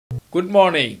Good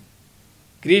morning.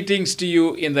 Greetings to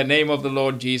you in the name of the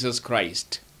Lord Jesus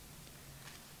Christ.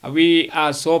 We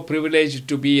are so privileged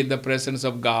to be in the presence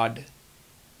of God.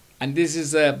 And this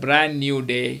is a brand new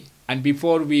day. And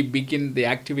before we begin the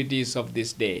activities of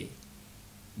this day,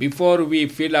 before we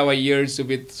fill our ears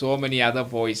with so many other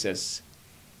voices,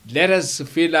 let us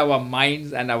fill our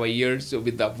minds and our ears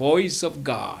with the voice of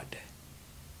God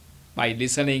by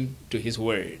listening to His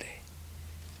Word.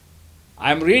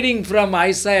 I am reading from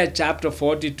Isaiah chapter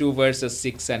 42 verses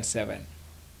 6 and 7.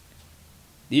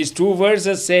 These two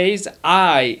verses says,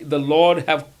 I, the Lord,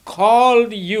 have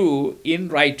called you in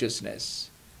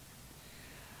righteousness.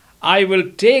 I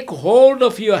will take hold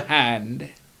of your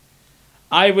hand.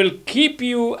 I will keep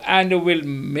you and will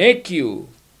make you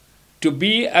to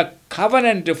be a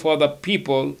covenant for the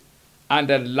people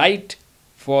and a light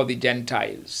for the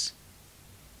Gentiles.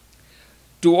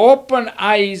 To open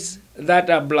eyes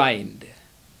that are blind,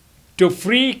 to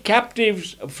free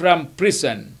captives from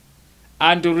prison,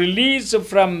 and to release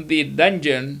from the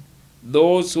dungeon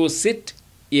those who sit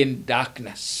in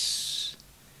darkness.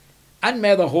 And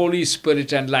may the Holy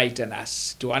Spirit enlighten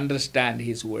us to understand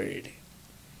His Word.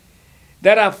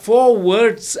 There are 4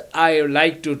 words I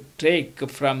like to take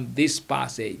from this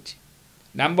passage.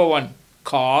 Number 1,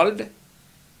 called.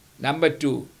 Number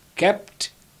 2,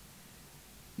 kept.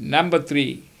 Number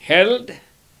 3, held.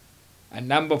 And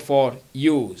number 4,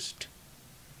 used.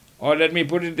 Or let me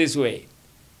put it this way.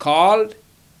 Called,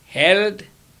 held,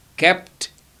 kept,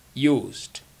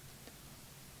 used.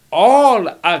 All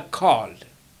are called.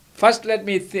 First let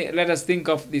us think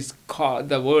of this call,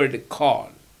 the word call.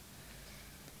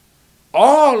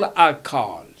 All are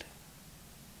called,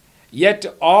 yet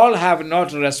all have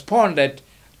not responded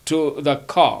to the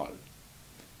call.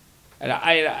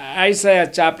 Isaiah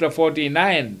chapter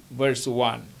 49 verse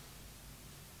 1.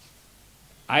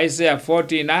 Isaiah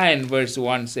 49 verse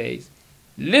 1 says,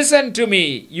 Listen to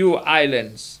me, you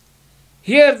islands.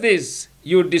 Hear this,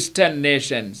 you distant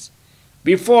nations.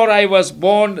 Before I was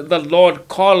born, the Lord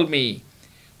called me.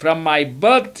 From my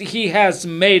birth, He has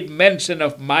made mention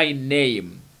of my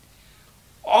name.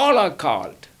 All are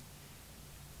called.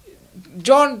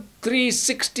 John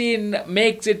 3:16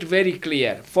 makes it very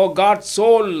clear. For God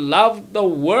so loved the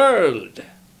world.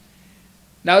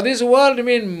 Now this world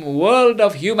means world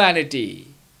of humanity.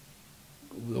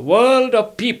 The world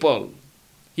of people.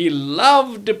 He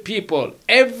loved people,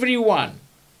 everyone,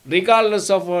 regardless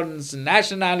of one's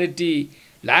nationality,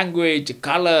 language,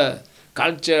 color,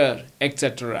 culture,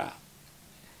 etc.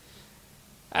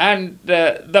 And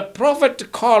the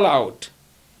prophet called out,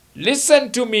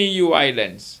 Listen to me, you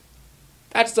islands.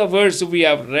 That's the verse we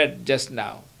have read just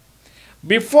now.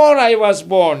 Before I was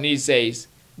born, he says,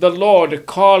 the Lord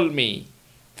called me.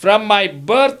 From my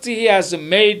birth, He has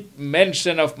made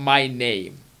mention of my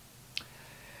name.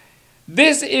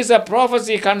 This is a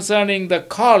prophecy concerning the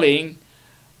calling,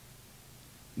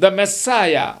 the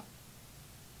Messiah,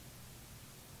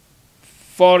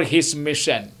 for His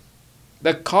mission.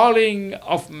 The calling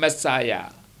of Messiah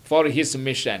for His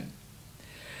mission.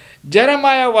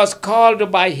 Jeremiah was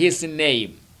called by his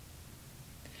name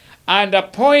and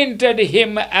appointed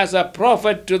him as a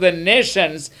prophet to the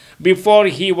nations before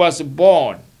he was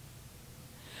born.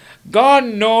 God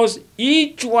knows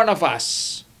each one of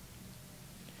us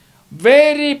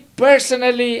very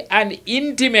personally and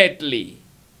intimately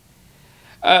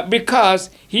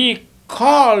because He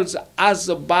calls us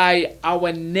by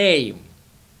our name.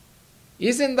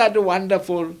 Isn't that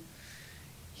wonderful?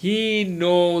 He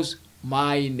knows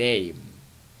my name.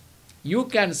 You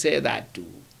can say that too.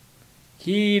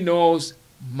 He knows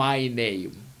my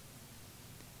name.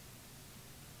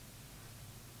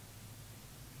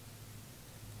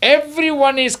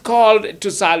 Everyone is called to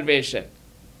salvation.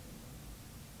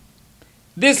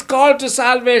 This call to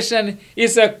salvation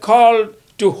is a call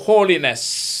to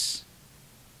holiness,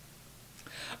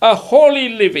 a holy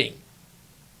living.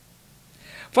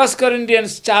 1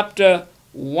 Corinthians chapter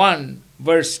 1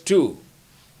 verse 2.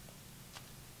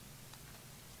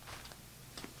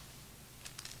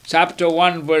 Chapter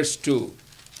 1 verse 2.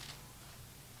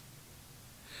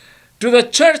 To the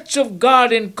church of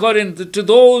God in Corinth, to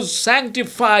those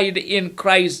sanctified in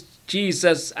Christ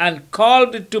Jesus and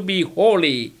called to be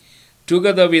holy,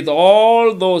 together with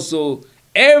all those who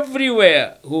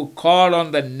everywhere who call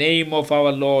on the name of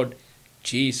our Lord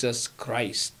Jesus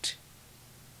Christ.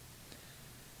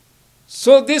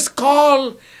 So this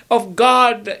call of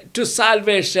God to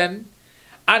salvation,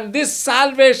 and this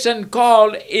salvation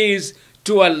call is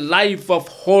to a life of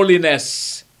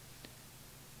holiness.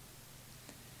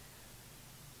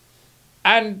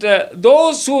 And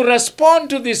those who respond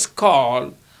to this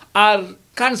call are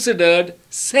considered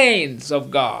saints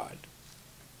of God.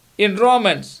 in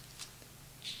Romans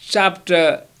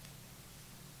chapter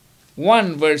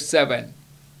 1 verse 7.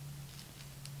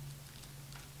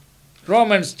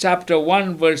 Romans chapter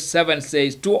 1 verse 7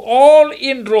 says, "To all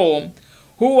in Rome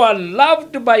who are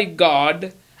loved by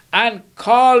God and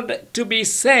called to be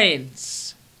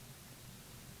saints."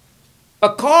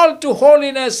 A call to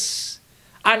holiness,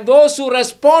 and those who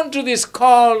respond to this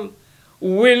call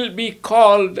will be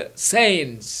called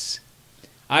saints.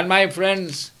 And my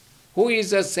friends, who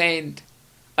is a saint?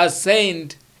 A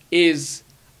saint is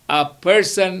a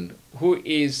person who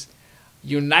is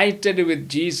united with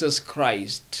Jesus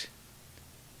Christ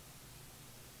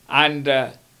and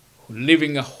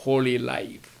living a holy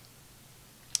life.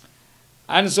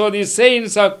 And so the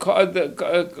saints are called,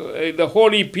 the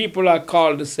holy people are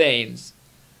called saints.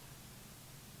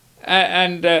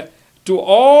 And to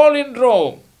all in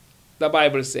Rome, the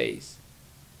Bible says,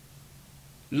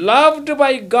 loved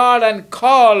by God and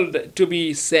called to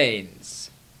be saints.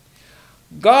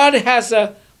 God has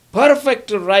a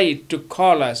perfect right to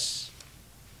call us.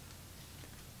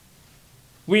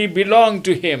 We belong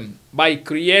to Him by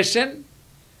creation,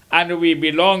 and we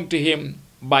belong to Him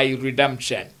by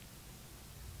redemption.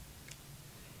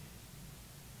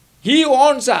 He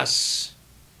owns us.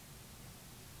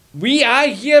 We are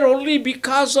here only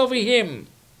because of Him.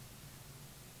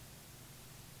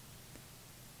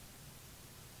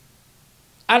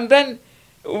 And then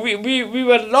we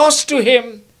were lost to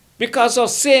Him because of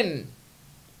sin.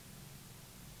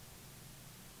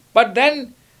 But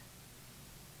then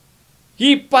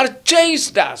He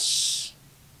purchased us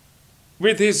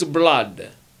with His blood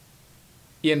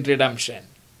in redemption.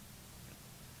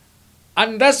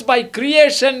 And thus by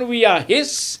creation we are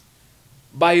His,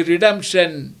 by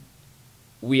redemption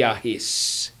we are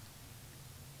His.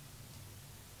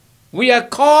 We are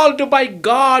called by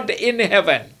God in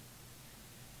heaven.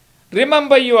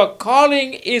 Remember, your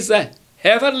calling is a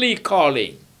heavenly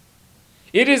calling.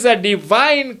 It is a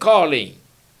divine calling.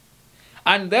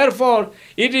 And therefore,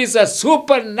 it is a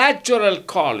supernatural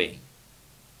calling.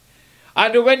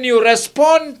 And when you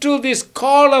respond to this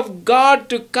call of God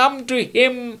to come to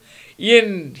Him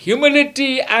in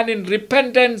humility and in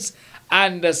repentance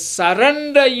and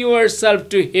surrender yourself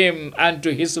to Him and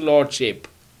to His Lordship,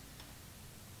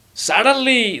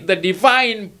 suddenly the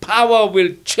divine power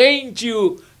will change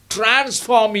you,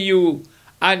 transform you,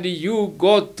 and you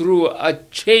go through a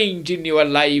change in your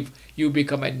life. You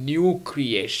become a new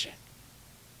creation.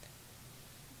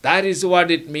 That is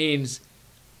what it means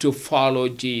to follow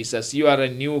Jesus. You are a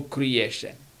new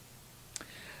creation.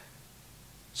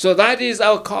 So that is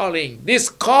our calling. This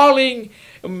calling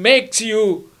makes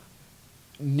you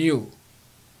new,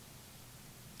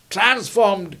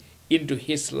 transformed into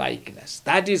His likeness.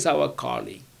 That is our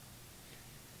calling.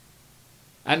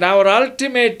 And our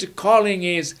ultimate calling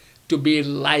is to be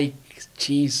like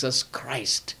Jesus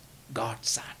Christ, God's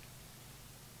Son.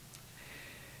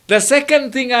 The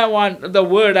second thing the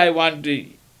word I want to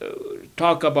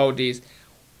talk about is,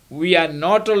 we are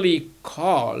not only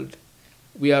called,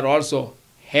 we are also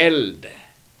held.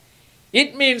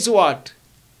 It means what?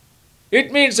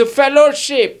 It means a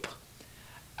fellowship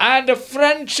and a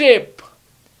friendship.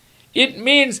 It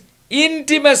means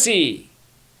intimacy.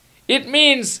 It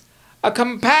means a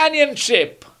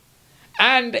companionship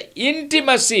and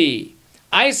intimacy.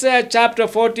 Isaiah chapter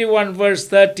 41 verse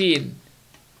 13.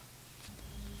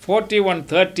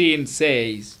 41:13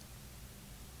 says,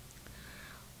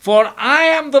 "For I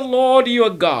am the Lord your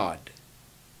God,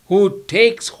 who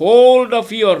takes hold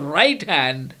of your right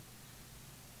hand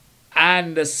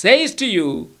and says to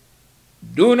you,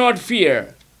 do not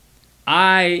fear,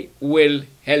 I will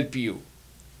help you."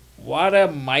 What a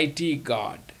mighty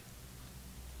God.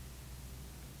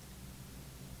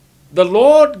 The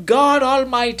Lord God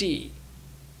Almighty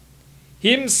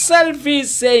Himself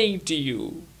is saying to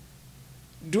you,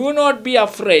 do not be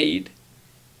afraid.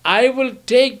 I will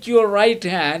take your right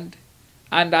hand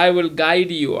and I will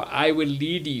guide you. I will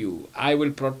lead you. I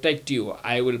will protect you.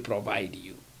 I will provide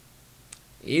you.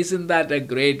 Isn't that a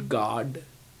great God,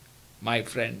 my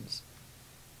friends?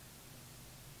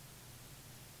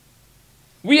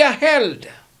 We are held.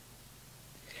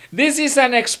 This is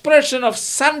an expression of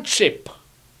sonship.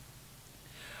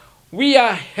 We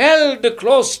are held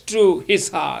close to His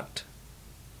heart.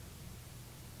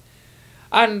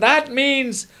 And that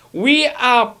means we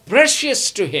are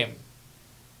precious to Him.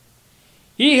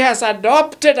 He has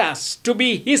adopted us to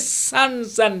be His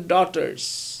sons and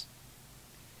daughters.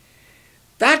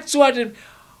 That's what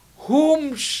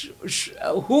whom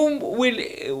will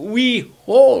we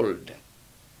hold?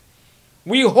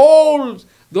 We hold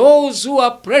those who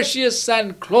are precious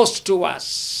and close to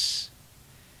us.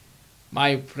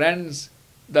 My friends,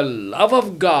 the love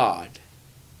of God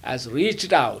has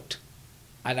reached out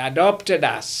and adopted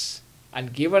us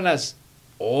and given us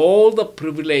all the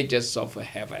privileges of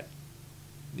heaven,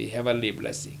 the heavenly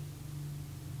blessing.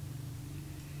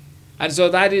 And so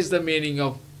that is the meaning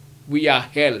of we are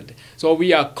held. So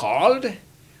we are called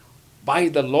by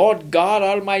the Lord God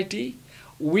Almighty.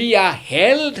 We are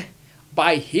held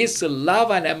by His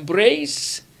love and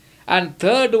embrace. And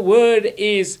third word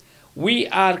is we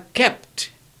are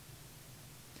kept.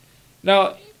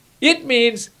 Now, it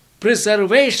means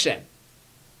preservation.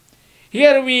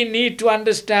 Here we need to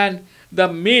understand the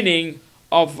meaning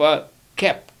of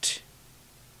kept.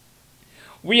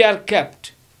 We are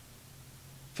kept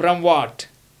from what?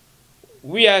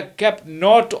 We are kept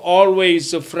not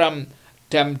always from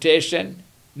temptation,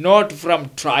 not from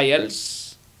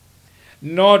trials,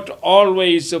 not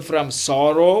always from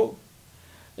sorrow,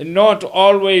 not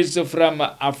always from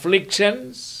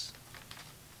afflictions,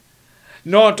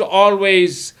 not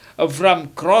always from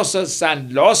crosses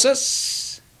and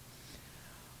losses,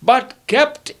 but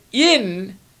kept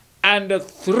in and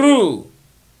through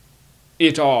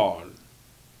it all.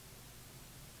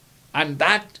 And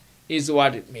that is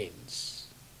what it means.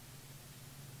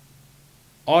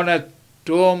 On a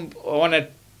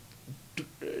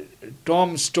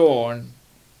tombstone,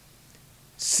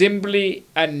 simply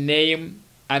a name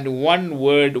and one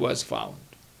word was found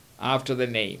after the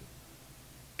name,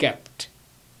 kept.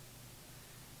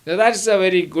 Now that's a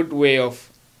very good way of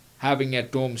having a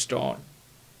tombstone.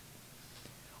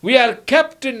 We are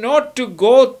kept not to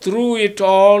go through it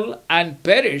all and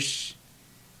perish,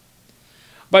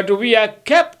 but we are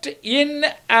kept in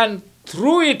and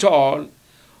through it all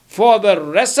for the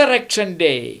resurrection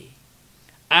day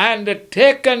and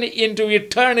taken into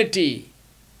eternity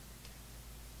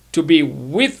to be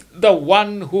with the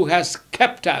one who has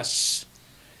kept us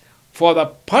for the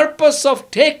purpose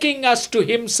of taking us to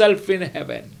Himself in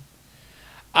heaven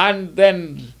and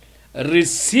then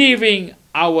receiving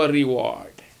our reward.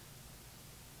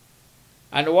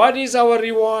 And what is our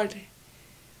reward?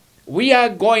 We are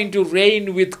going to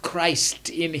reign with Christ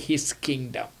in His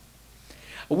kingdom.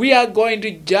 We are going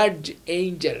to judge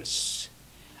angels.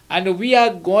 And we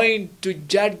are going to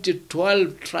judge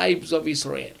 12 tribes of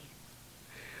Israel.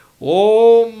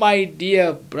 Oh, my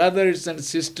dear brothers and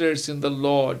sisters in the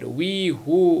Lord, we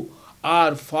who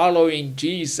are following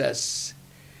Jesus,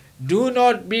 do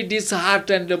not be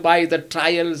disheartened by the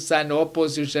trials and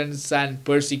oppositions and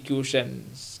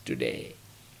persecutions today.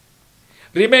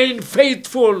 Remain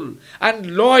faithful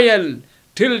and loyal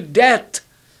till death.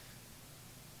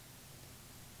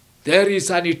 There is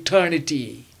an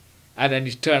eternity and an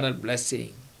eternal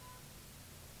blessing.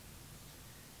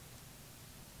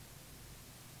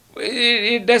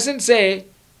 It doesn't say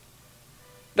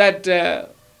that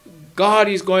God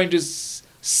is going to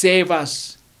save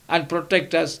us and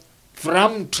protect us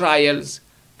from trials,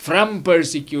 from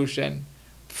persecution,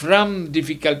 from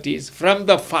difficulties, from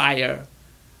the fire,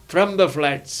 from the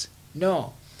floods.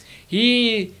 No.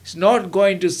 He is not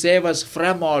going to save us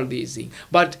from all these things,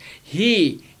 but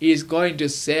He is going to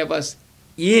save us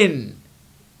in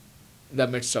the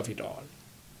midst of it all.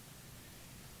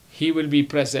 He will be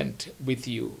present with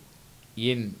you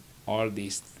in all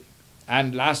these things.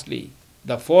 And lastly,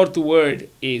 the fourth word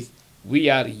is we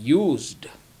are used.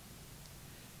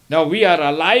 Now we are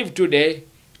alive today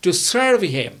to serve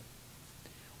Him.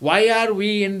 Why are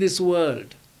we in this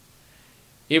world?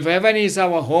 If heaven is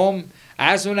our home,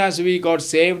 as soon as we got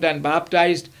saved and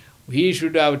baptized, He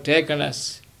should have taken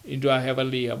us into a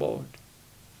heavenly abode.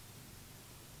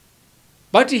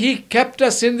 But He kept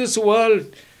us in this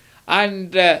world.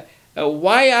 And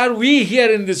why are we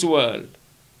here in this world?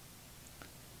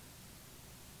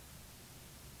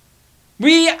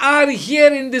 We are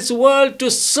here in this world to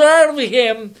serve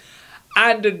Him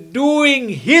and doing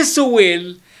His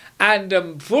will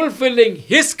and fulfilling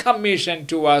His commission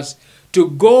to us to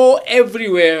go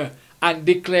everywhere and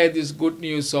declare this good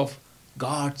news of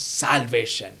God's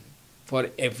salvation for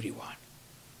everyone.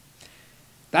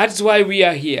 That's why we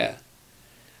are here.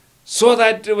 So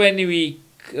that when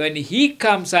He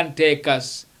comes and takes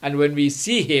us and when we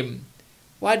see Him,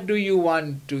 what do you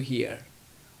want to hear?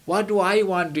 What do I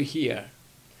want to hear?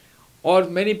 Or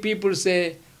many people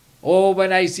say, oh,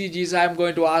 when I see Jesus, I'm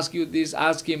going to ask you this,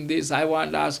 ask Him this, I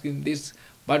want to ask Him this.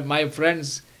 But my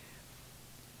friends,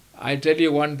 I tell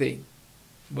you one thing.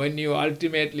 When you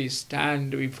ultimately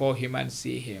stand before Him and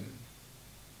see Him,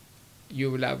 you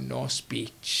will have no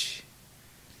speech.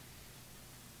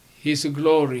 His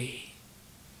glory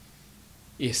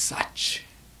is such.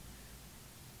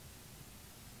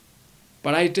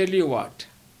 But I tell you what,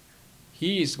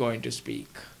 He is going to speak.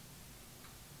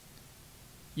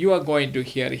 you are going to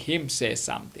hear him say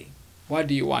something. What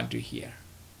do you want to hear?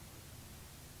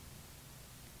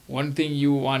 One thing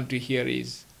you want to hear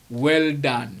is, "Well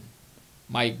done,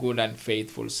 my good and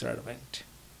faithful servant."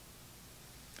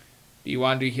 Do you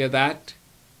want to hear that?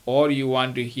 Or you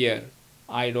want to hear,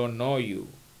 "I don't know you.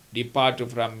 Depart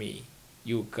from me,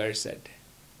 you cursed."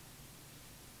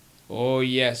 Oh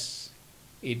yes,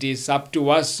 it is up to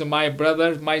us, my brother,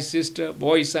 my sister,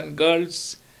 boys and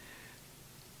girls,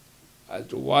 as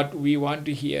to what we want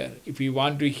to hear. If we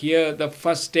want to hear the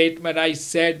first statement I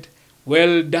said,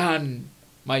 "Well done,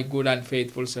 my good and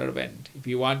faithful servant," if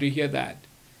you want to hear that,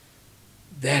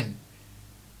 then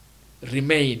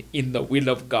remain in the will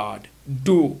of God.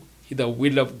 Do the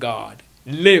will of God.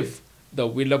 Live the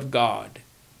will of God.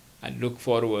 And look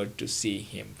forward to seeing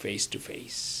him face to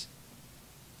face.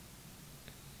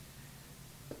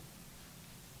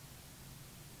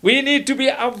 We need to be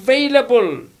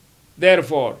available,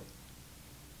 therefore.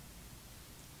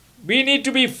 We need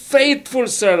to be faithful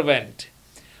servant.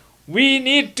 We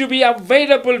need to be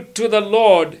available to the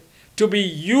Lord to be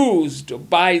used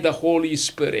by the Holy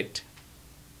Spirit.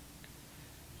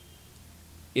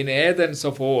 In Athens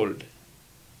of old,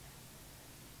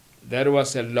 there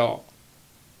was a law.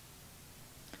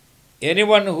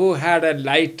 Anyone who had a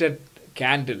lighted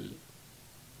candle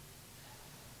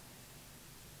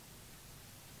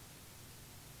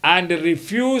and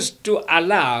refused to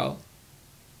allow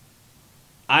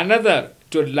another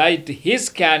to light his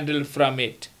candle from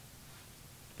it,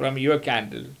 from your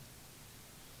candle,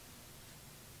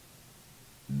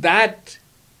 that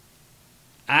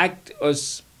act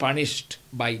was punished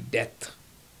by death.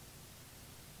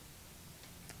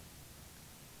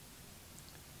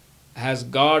 Has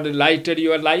God lighted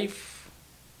your life?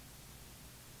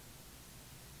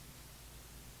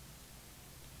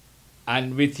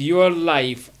 And with your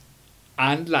life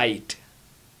and light,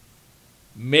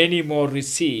 many more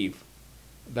receive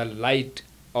the light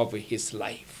of his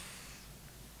life.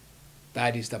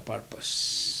 That is the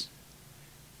purpose.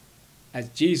 As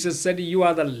Jesus said, "You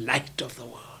are the light of the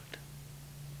world."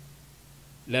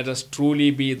 Let us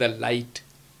truly be the light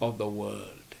of the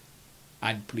world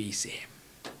and please him.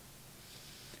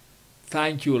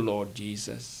 Thank you, Lord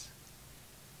Jesus,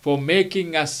 for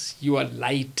making us your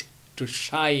light to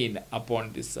shine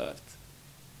upon this earth.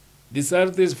 This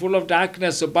earth is full of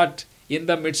darkness, but in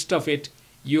the midst of it,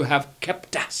 you have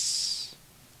kept us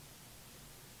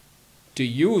to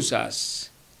use us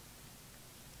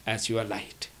as your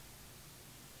light.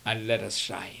 And let us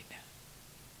shine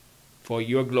for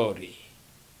your glory.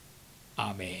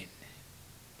 Amen.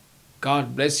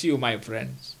 God bless you, my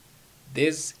friends.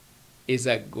 This is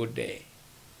a good day.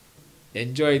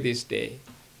 Enjoy this day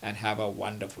and have a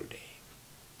wonderful day.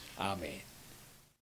 Amen.